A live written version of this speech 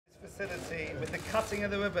facility with the cutting of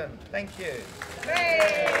the ribbon. Thank you.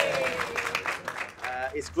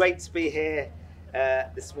 It's great to be here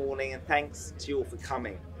this morning, and thanks to you all for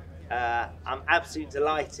coming. I'm absolutely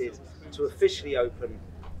delighted to officially open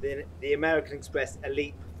the American Express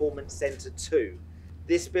Elite Performance Centre 2.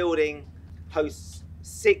 This building hosts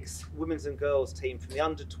 6 women's and girls team from the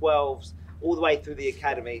under 12s all the way through the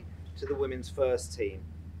academy to the women's first team.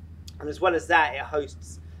 And as well as that, it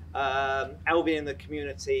hosts Albion in the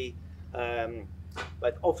community,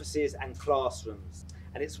 both offices and classrooms.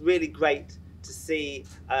 And it's really great to see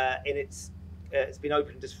it's been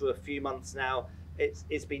open just for a few months now.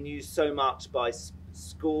 It's been used so much by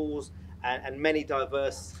schools and many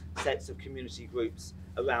diverse sets of community groups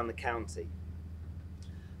around the county.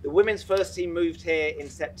 The women's first team moved here in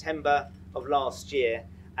September of last year,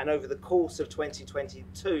 and over the course of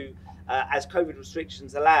 2022, as COVID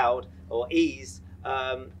restrictions allowed or eased,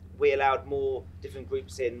 we allowed more different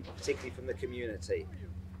groups in, particularly from the community.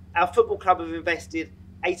 Our football club have invested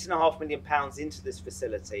 £8.5 million into this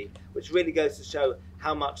facility, which really goes to show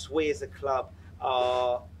how much we as a club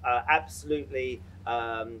are absolutely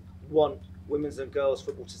want women's and girls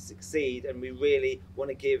football to succeed, and we really want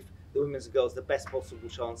to give the women's and girls the best possible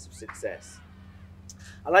chance of success.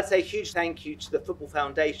 I'd like to say a huge thank you to the Football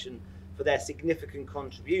Foundation for their significant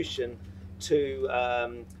contribution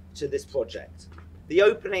to this project. The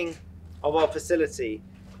opening of our facility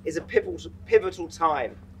is a pivotal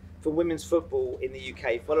time for women's football in the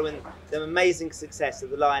UK, following the amazing success of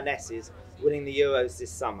the Lionesses winning the Euros this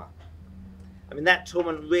summer. I mean, that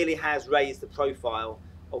tournament really has raised the profile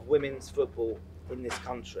of women's football in this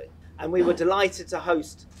country. And we were delighted to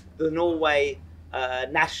host the Norway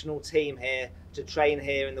national team here to train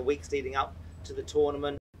here in the weeks leading up to the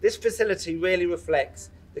tournament. This facility really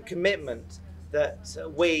reflects the commitment that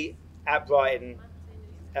we at Brighton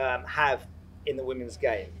have in the women's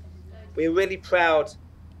game. We are really proud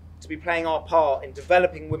to be playing our part in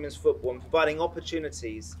developing women's football and providing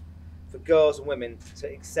opportunities for girls and women to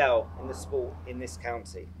excel in the sport in this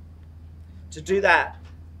county. To do that,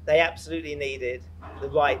 they absolutely needed the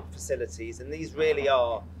right facilities, and these really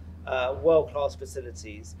are world-class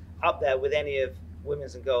facilities, up there with any of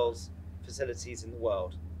women's and girls' facilities in the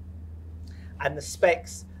world. And the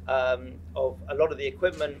specs of a lot of the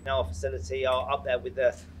equipment in our facility are up there with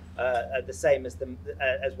the same as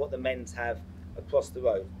what the men's have across the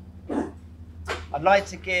road. I'd like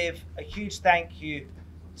to give a huge thank you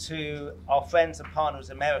to our friends and partners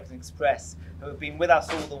American Express, who have been with us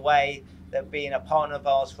all the way. They've been a partner of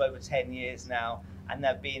ours for over 10 years now, and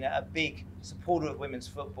they've been a big supporter of women's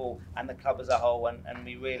football and the club as a whole, and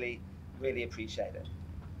we really, really appreciate it.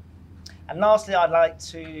 And lastly, I'd like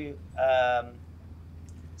to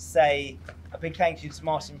say a big thank you to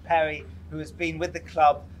Martin Perry, who has been with the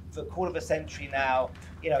club for a quarter of a century now.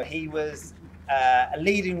 You know, he was a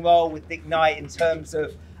leading role with Dick Knight in terms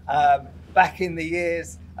of back in the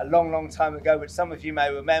years, a long, long time ago, which some of you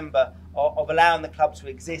may remember, of allowing the club to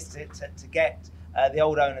exist, to get the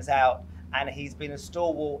old owners out. And he's been a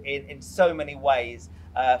stalwart in so many ways,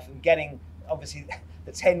 from getting, obviously,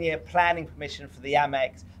 the 10-year planning permission for the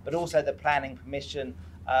Amex, but also the planning permission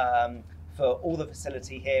for all the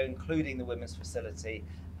facility here, including the women's facility.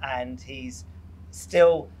 And he's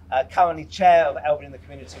still currently chair of Albion in the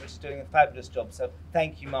community, which is doing a fabulous job. So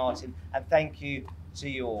thank you, Martin, and thank you to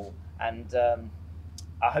you all. And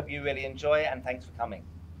I hope you really enjoy it, and thanks for coming.